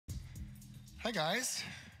Hi, guys.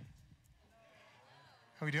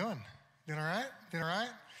 How we doing? Doing all right? Doing all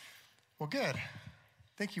right? Well, good.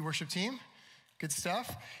 Thank you, worship team. Good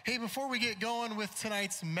stuff. Hey, before we get going with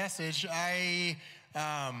tonight's message, I'm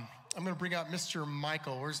going to bring out Mr.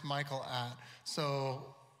 Michael. Where's Michael at? So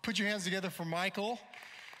put your hands together for Michael.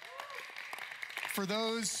 For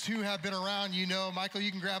those who have been around, you know, Michael,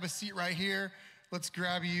 you can grab a seat right here. Let's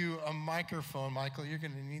grab you a microphone, Michael. You're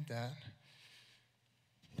going to need that.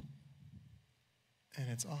 And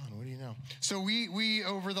it's on, what do you know? So we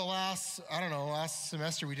over the last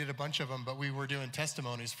semester, we did a bunch of them, but we were doing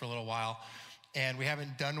testimonies for a little while. And we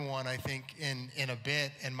haven't done one, I think, in a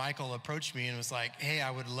bit. And Michael approached me and was like, hey, I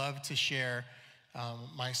would love to share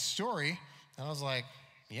my story. And I was like,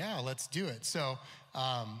 yeah, let's do it. So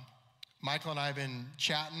Michael and I have been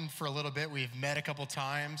chatting for a little bit. We've met a couple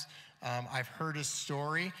times. I've heard his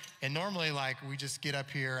story. And normally, we just get up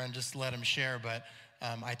here and just let him share. But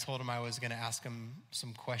I told him I was going to ask him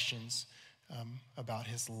some questions about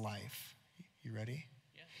his life. You ready?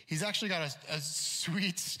 Yeah. He's actually got a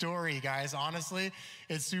sweet story, guys. Honestly,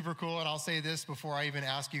 it's super cool. And I'll say this before I even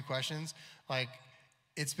ask you questions.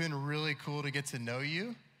 It's been really cool to get to know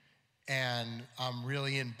you. And I'm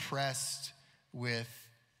really impressed with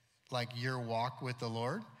your walk with the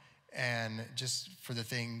Lord, and just for the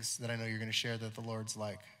things that I know you're going to share that the Lord's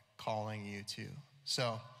calling you to.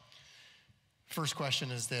 So first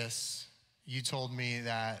question is this. You told me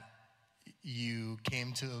that you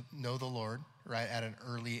came to know the Lord, right, at an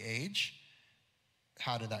early age.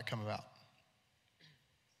 How did that come about?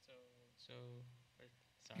 Sorry.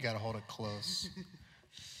 You got to hold it close.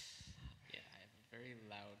 Yeah, I have a very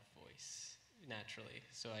loud voice, naturally.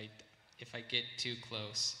 So if I get too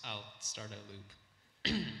close, I'll start a loop.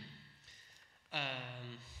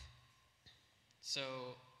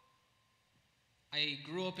 So I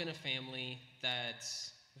grew up in a family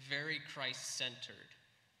that's very Christ-centered,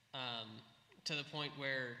 to the point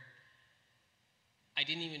where I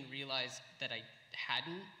didn't even realize that I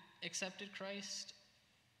hadn't accepted Christ.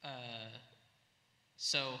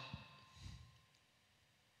 Sorry,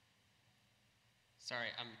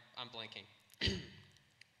 I'm blanking.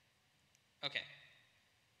 Okay,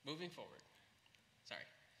 moving forward. Sorry.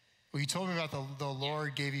 Well, you told me about the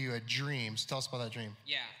Lord gave you a dream. So tell us about that dream.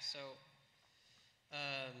 Yeah, so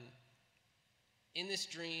in this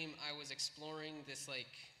dream, I was exploring this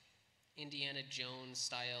Indiana Jones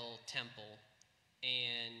style temple,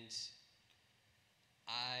 and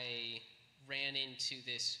I ran into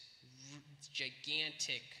this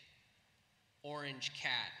gigantic orange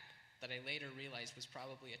cat that I later realized was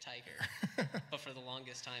probably a tiger. But for the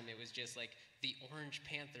longest time, it was just the Orange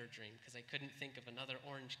Panther dream, because I couldn't think of another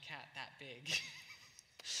orange cat that big.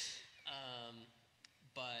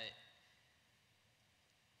 But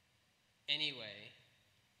anyway,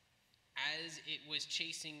 as it was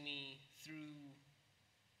chasing me through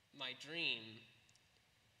my dream,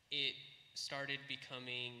 it started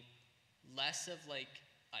becoming less of a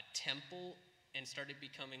temple and started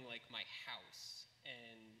becoming my house,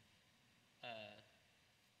 and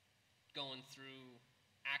going through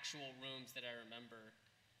actual rooms that I remember.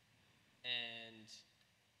 And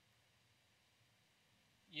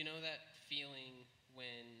you know that feeling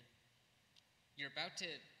when you're about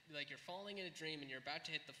to, you're falling in a dream and you're about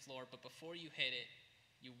to hit the floor, but before you hit it,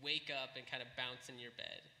 you wake up and kind of bounce in your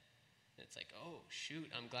bed. And it's oh,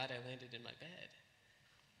 shoot, I'm glad I landed in my bed.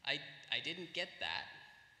 I didn't get that.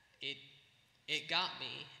 It got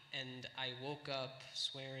me, and I woke up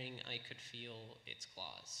swearing I could feel its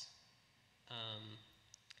claws.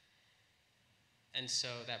 And so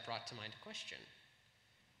that brought to mind a question.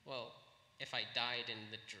 Well, if I died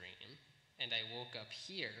in the dream and I woke up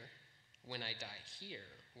here, when I die here,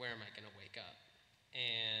 where am I going to wake up?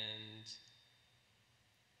 And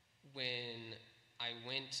when I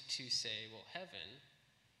went to say, well, heaven,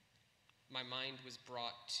 my mind was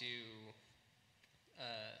brought to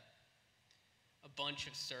a bunch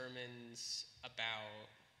of sermons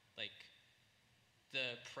about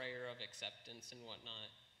the prayer of acceptance and whatnot,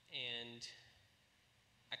 and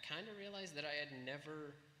I kind of realized that I had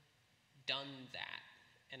never done that,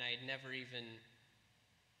 and I had never even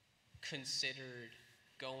considered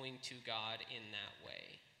going to God in that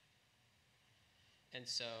way. And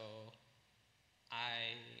so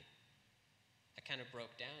I kind of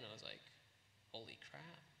broke down. I was like, holy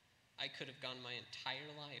crap. I could have gone my entire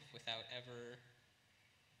life without ever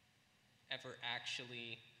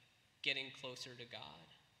actually getting closer to God,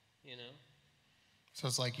 you know? So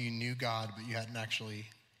it's you knew God, but you hadn't actually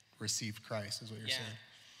received Christ, is what you're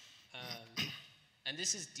saying. And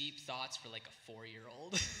this is deep thoughts for a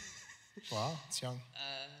 4-year-old. Wow, it's young.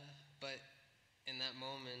 But in that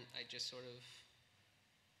moment, I just sort of,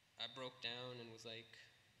 I broke down and was like,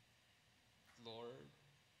 Lord,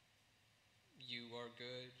 you are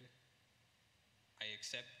good. I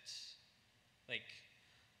accept, like,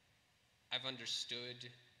 I've understood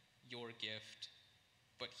your gift,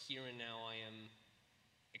 but here and now I am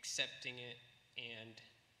accepting it and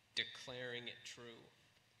declaring it true.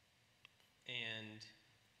 And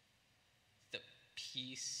the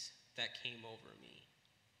peace that came over me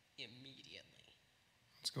immediately.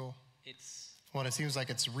 That's cool. It's Well, it seems like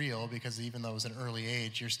it's real because even though it was an early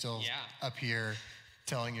age, you're still up here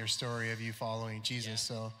telling your story of you following Jesus.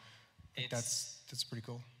 Yeah. So that's pretty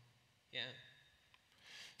cool. Yeah.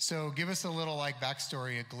 So give us a little like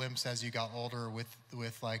backstory, a glimpse as you got older with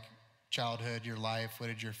like childhood, your life. What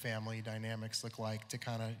did your family dynamics look like to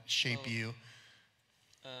kind of shape you?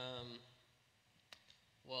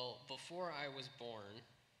 Well, before I was born,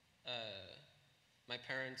 my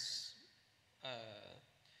parents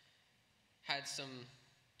had some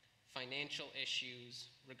financial issues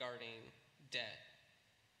regarding debt.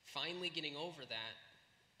 Finally getting over that,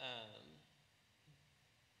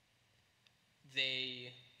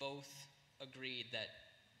 they both agreed that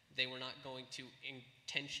they were not going to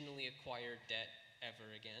intentionally acquire debt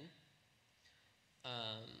ever again.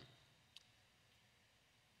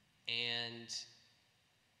 And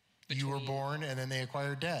you were born and then they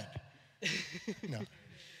acquired debt. No.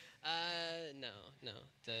 No.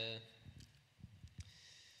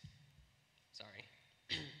 Sorry.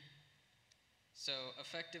 So,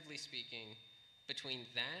 effectively speaking, between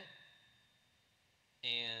that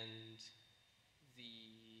and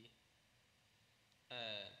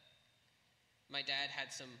my dad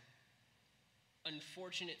had some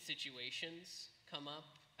unfortunate situations come up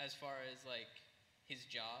as far as like his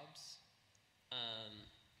jobs.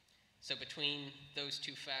 So between those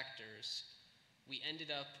two factors, we ended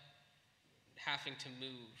up having to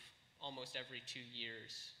move almost every 2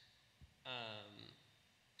 years,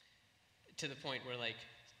 to the point where like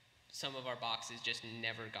some of our boxes just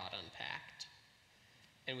never got unpacked.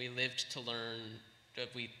 And we lived to learn,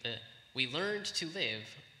 we learned to live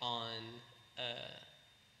on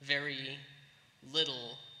very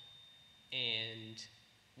little, and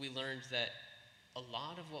we learned that a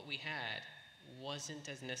lot of what we had wasn't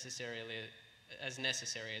as necessary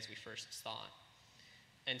as we first thought.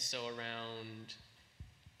 And so around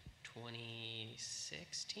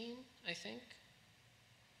 2016, I think,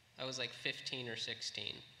 I was like 15 or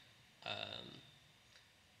 16,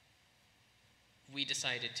 we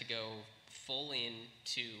decided to go full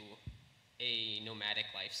into a nomadic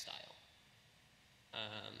lifestyle.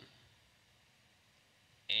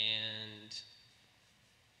 And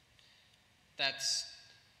that's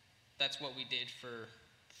what we did for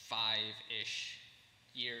 5-ish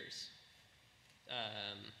years.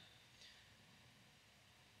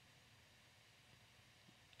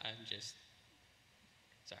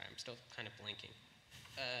 I'm still kind of blanking.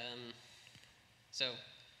 So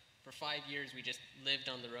for 5 years, we just lived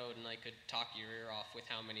on the road, and I could talk your ear off with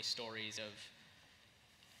how many stories of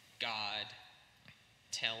God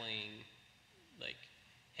telling, like,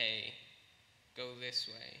 hey, go this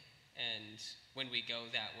way. And when we go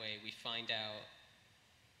that way, we find out,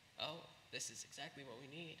 oh, this is exactly what we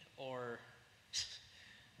need. Or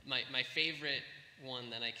my favorite one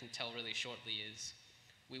that I can tell really shortly is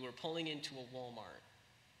we were pulling into a Walmart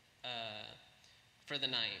for the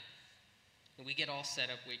night. And we get all set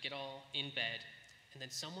up, we get all in bed, and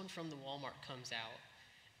then someone from the Walmart comes out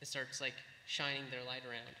and starts like shining their light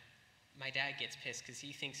around. My dad gets pissed because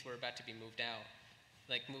he thinks we're about to be moved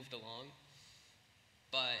along.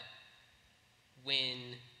 But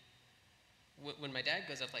when my dad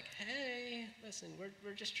goes up like, hey, listen,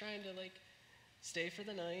 we're just trying to like stay for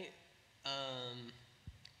the night.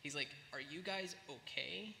 He's like, are you guys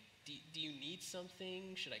okay? Do you need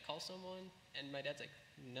something? Should I call someone? And my dad's like,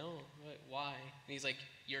 no, why? And he's like,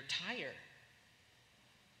 your tire.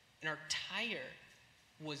 And our tire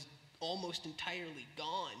was almost entirely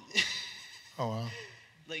gone. Oh, wow.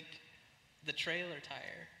 Like the trailer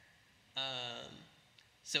tire.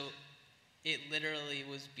 So it literally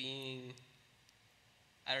was being,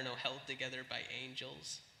 held together by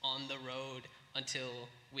angels on the road until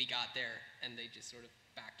we got there, and they just sort of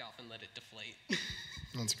backed off and let it deflate.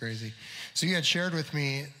 That's crazy. So you had shared with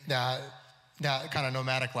me that kind of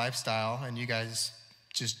nomadic lifestyle, and you guys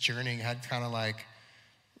just journeying had kind of like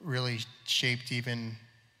really shaped even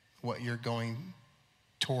what you're going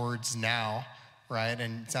towards now, right?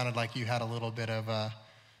 And it sounded like you had a little bit of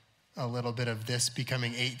this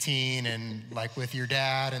becoming 18 and like with your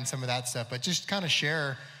dad and some of that stuff, but just kind of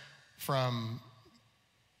share from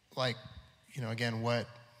like, again, what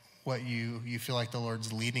what you feel like the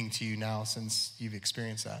Lord's leading to you now since you've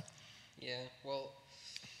experienced that. Yeah, well,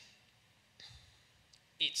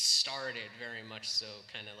 it started very much so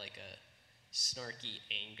kind of like a snarky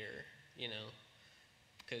anger,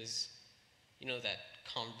 because, that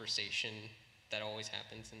conversation that always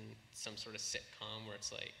happens in some sort of sitcom where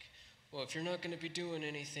it's like, well, if you're not going to be doing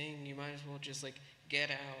anything, you might as well just,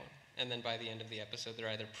 get out. And then by the end of the episode, they're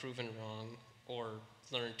either proven wrong or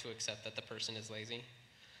learn to accept that the person is lazy.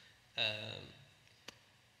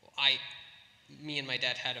 Me and my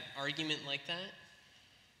dad had an argument like that,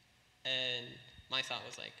 and my thought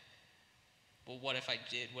was like, well, what if I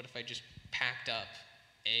just packed up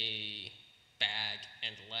a bag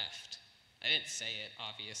and left? I didn't say it,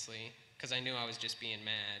 obviously, because I knew I was just being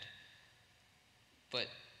mad, but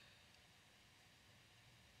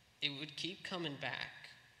it would keep coming back.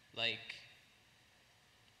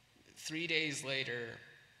 3 days later,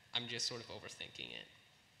 I'm just sort of overthinking it.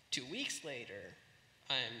 2 weeks later,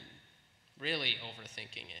 I'm really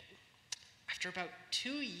overthinking it. After about 2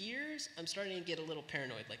 years, I'm starting to get a little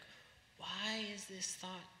paranoid. Why is this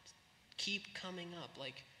thought keep coming up?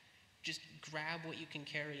 Just grab what you can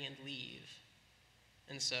carry and leave.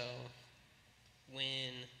 And so,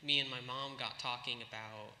 when me and my mom got talking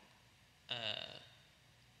about,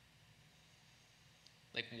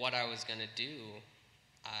 what I was gonna do,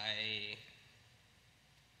 I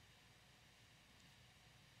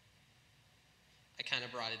kind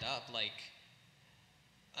of brought it up.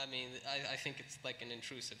 I think it's an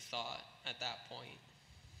intrusive thought at that point.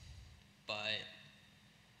 But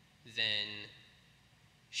then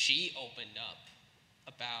she opened up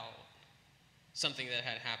about something that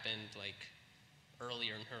had happened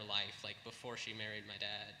earlier in her life, before she married my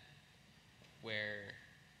dad, where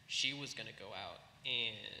she was gonna go out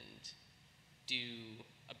and do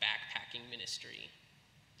a backpacking ministry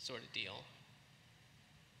sort of deal.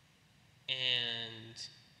 And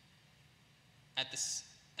at the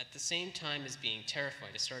same time as being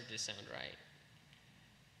terrified, it started to sound right.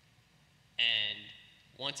 And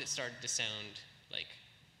once it started to sound like,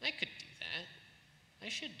 I could do that, I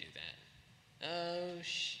should do that. Oh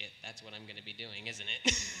shit, that's what I'm gonna be doing, isn't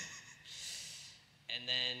it? And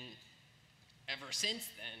then, ever since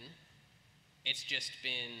then, it's just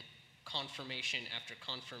been confirmation after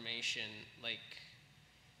confirmation.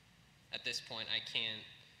 At this point, I can't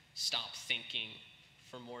stop thinking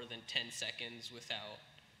for more than 10 seconds without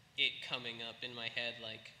it coming up in my head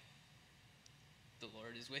the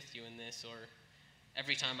Lord is with you in this. Or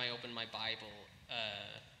every time I open my Bible,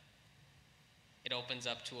 it opens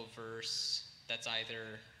up to a verse that's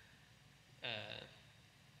either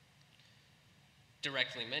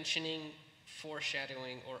directly mentioning,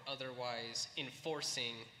 foreshadowing, or otherwise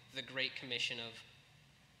enforcing the Great Commission of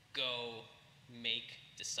go make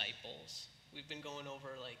disciples. We've been going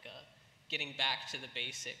over getting back to the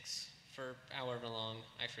basics for however long,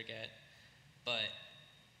 I forget. But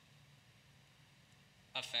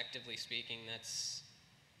effectively speaking,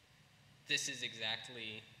 this is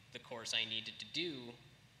exactly the course I needed to do,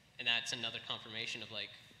 and that's another confirmation of I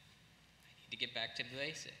need to get back to the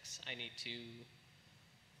basics. I need to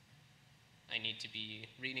be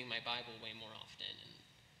reading my Bible way more often. And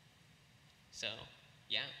so,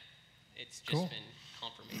 yeah, it's just cool. been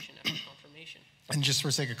confirmation after confirmation. And just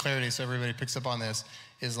for sake of clarity, so everybody picks up on this,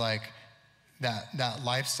 is that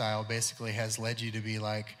lifestyle basically has led you to be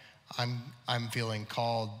I'm feeling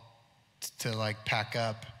called to pack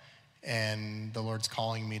up, and the Lord's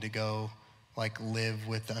calling me to go live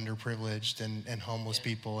with the underprivileged and homeless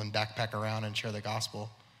people and backpack around and share the gospel.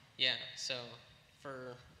 Yeah, so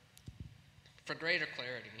for greater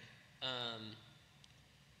clarity,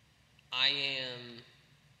 I am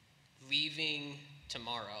leaving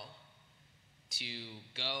tomorrow to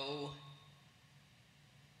go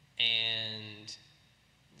and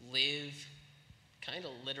live kind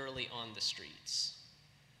of literally on the streets.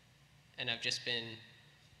 And I've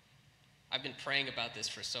been praying about this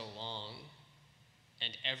for so long,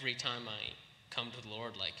 and every time I come to the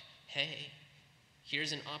Lord hey,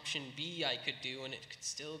 here's an option B I could do, and it could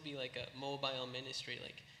still be a mobile ministry,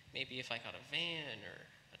 maybe if I got a van or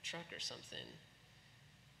a truck or something.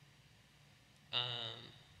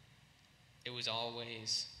 It was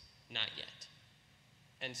always not yet.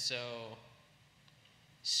 And so,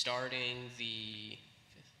 starting on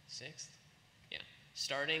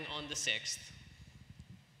the 6th,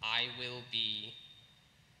 I will be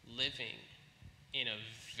living in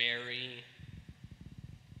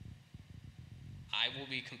I will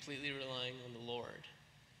be completely relying on the Lord,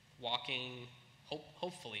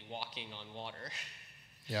 hopefully walking on water.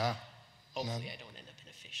 Yeah. Hopefully I don't end up in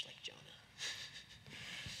a fish like Jonah.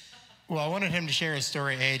 Well, I wanted him to share his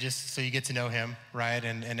story, just so you get to know him, right?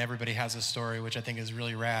 And everybody has a story, which I think is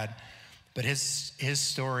really rad. But his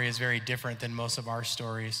story is very different than most of our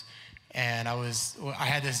stories. And I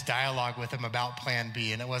had this dialogue with him about Plan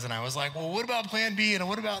B, and I was like, well, what about Plan B, and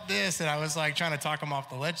what about this? And I was like trying to talk him off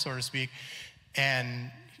the ledge, so to speak.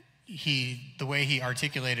 And the way he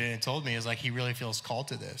articulated it and told me is like, he really feels called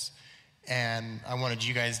to this. And I wanted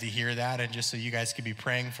you guys to hear that, and just so you guys could be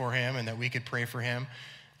praying for him and that we could pray for him.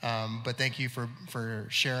 But thank you for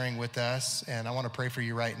sharing with us. And I want to pray for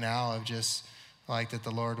you right now of just like that the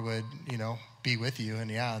Lord would, be with you, and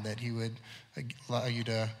that he would allow you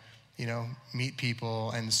to, meet people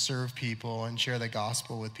and serve people and share the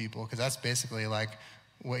gospel with people, because that's basically like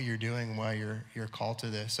what you're doing while you're called to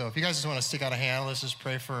this. So if you guys just want to stick out a hand, let's just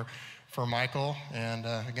pray for Michael. And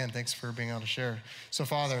again, thanks for being able to share. So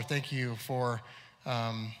Father, thank you for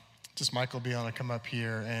just Michael being able to come up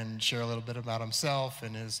here and share a little bit about himself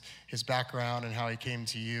and his background and how he came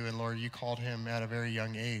to you. And Lord, you called him at a very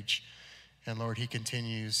young age. And Lord, he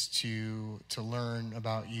continues to learn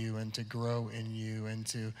about you and to grow in you and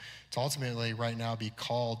to ultimately right now be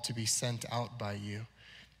called to be sent out by you.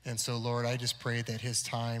 And so Lord, I just pray that his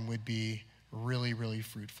time would be really, really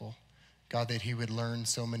fruitful. God, that he would learn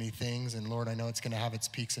so many things. And Lord, I know it's going to have its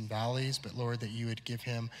peaks and valleys, but Lord, that you would give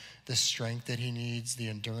him the strength that he needs, the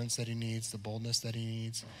endurance that he needs, the boldness that he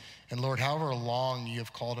needs. And Lord, however long you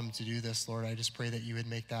have called him to do this, Lord, I just pray that you would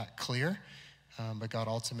make that clear. But God,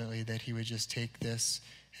 ultimately that he would just take this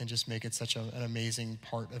and just make it such an amazing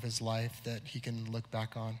part of his life that he can look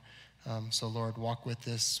back on. So Lord, walk with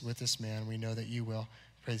this man. We know that you will.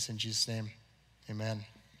 Pray this in Jesus' name. Amen.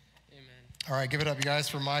 Amen. All right, give it up, you guys,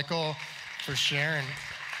 for Michael, for sharing.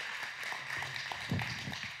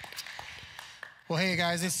 Well, hey,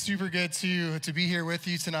 guys, it's super good to be here with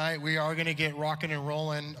you tonight. We are going to get rocking and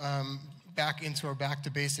rolling back into our Back to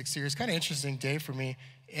Basics series. Kind of interesting day for me.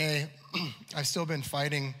 I've still been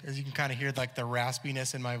fighting, as you can kind of hear, like the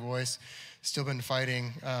raspiness in my voice. Still been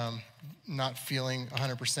fighting, not feeling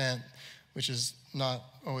 100%, which is not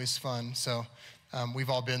always fun. So we've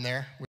all been there.